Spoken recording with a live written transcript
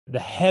the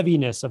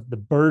heaviness of the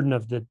burden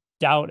of the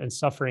doubt and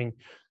suffering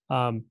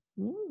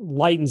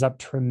lightens up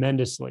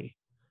tremendously.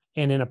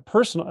 And in a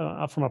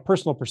personal, from a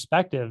personal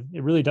perspective,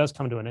 it really does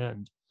come to an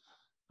end.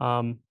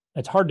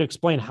 It's hard to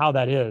explain how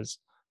that is,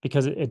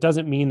 because it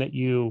doesn't mean that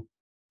you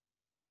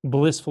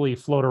blissfully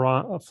float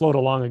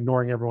along,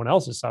 ignoring everyone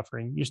else's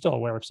suffering. You're still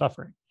aware of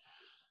suffering.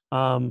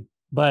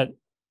 But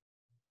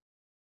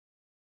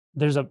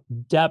there's a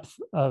depth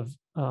of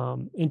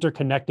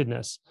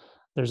interconnectedness.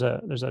 There's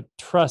a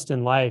trust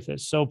in life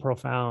that's so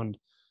profound.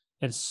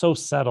 It's so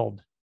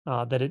settled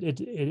that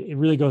it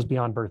really goes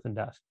beyond birth and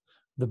death.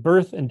 The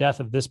birth and death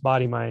of this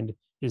body mind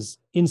is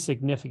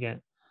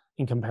insignificant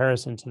in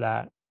comparison to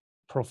that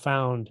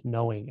profound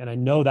knowing. And I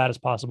know that is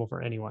possible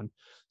for anyone.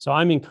 So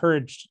I'm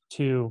encouraged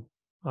to,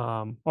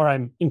 or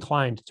I'm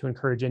inclined to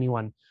encourage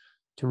anyone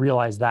to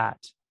realize that.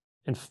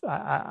 And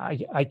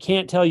I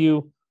can't tell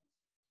you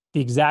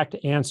the exact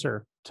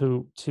answer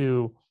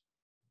to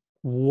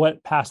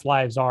what past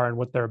lives are and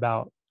what they're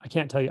about. I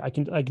can't tell you. I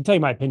can tell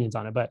you my opinions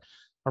on it, but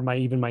or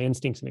even my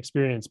instincts and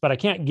experience. But I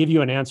can't give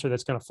you an answer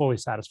that's going to fully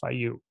satisfy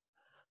you.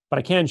 But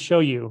I can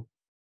show you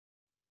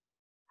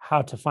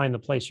how to find the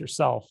place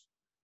yourself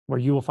where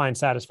you will find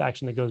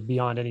satisfaction that goes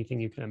beyond anything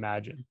you can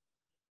imagine.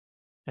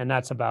 And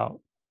that's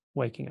about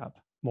waking up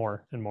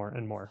more and more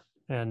and more,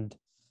 and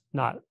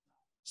not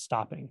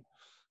stopping.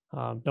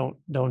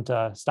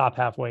 Don't stop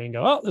halfway and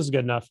go, oh, this is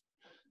good enough.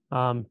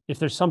 If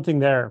there's something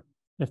there,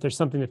 if there's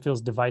something that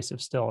feels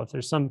divisive still, if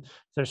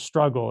there's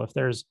struggle, if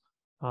there's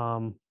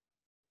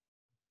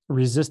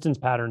resistance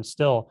patterns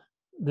still,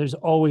 there's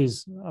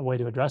always a way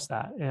to address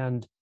that.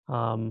 And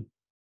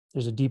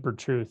there's a deeper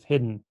truth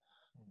hidden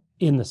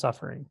in the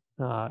suffering.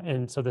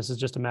 And so this is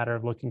just a matter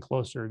of looking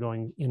closer,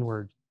 going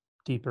inward,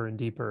 deeper and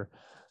deeper.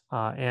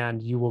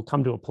 And you will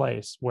come to a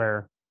place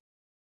where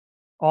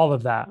all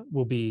of that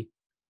will be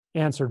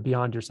answered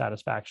beyond your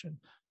satisfaction.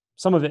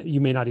 Some of it you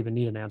may not even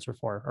need an answer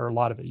for, or a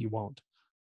lot of it you won't.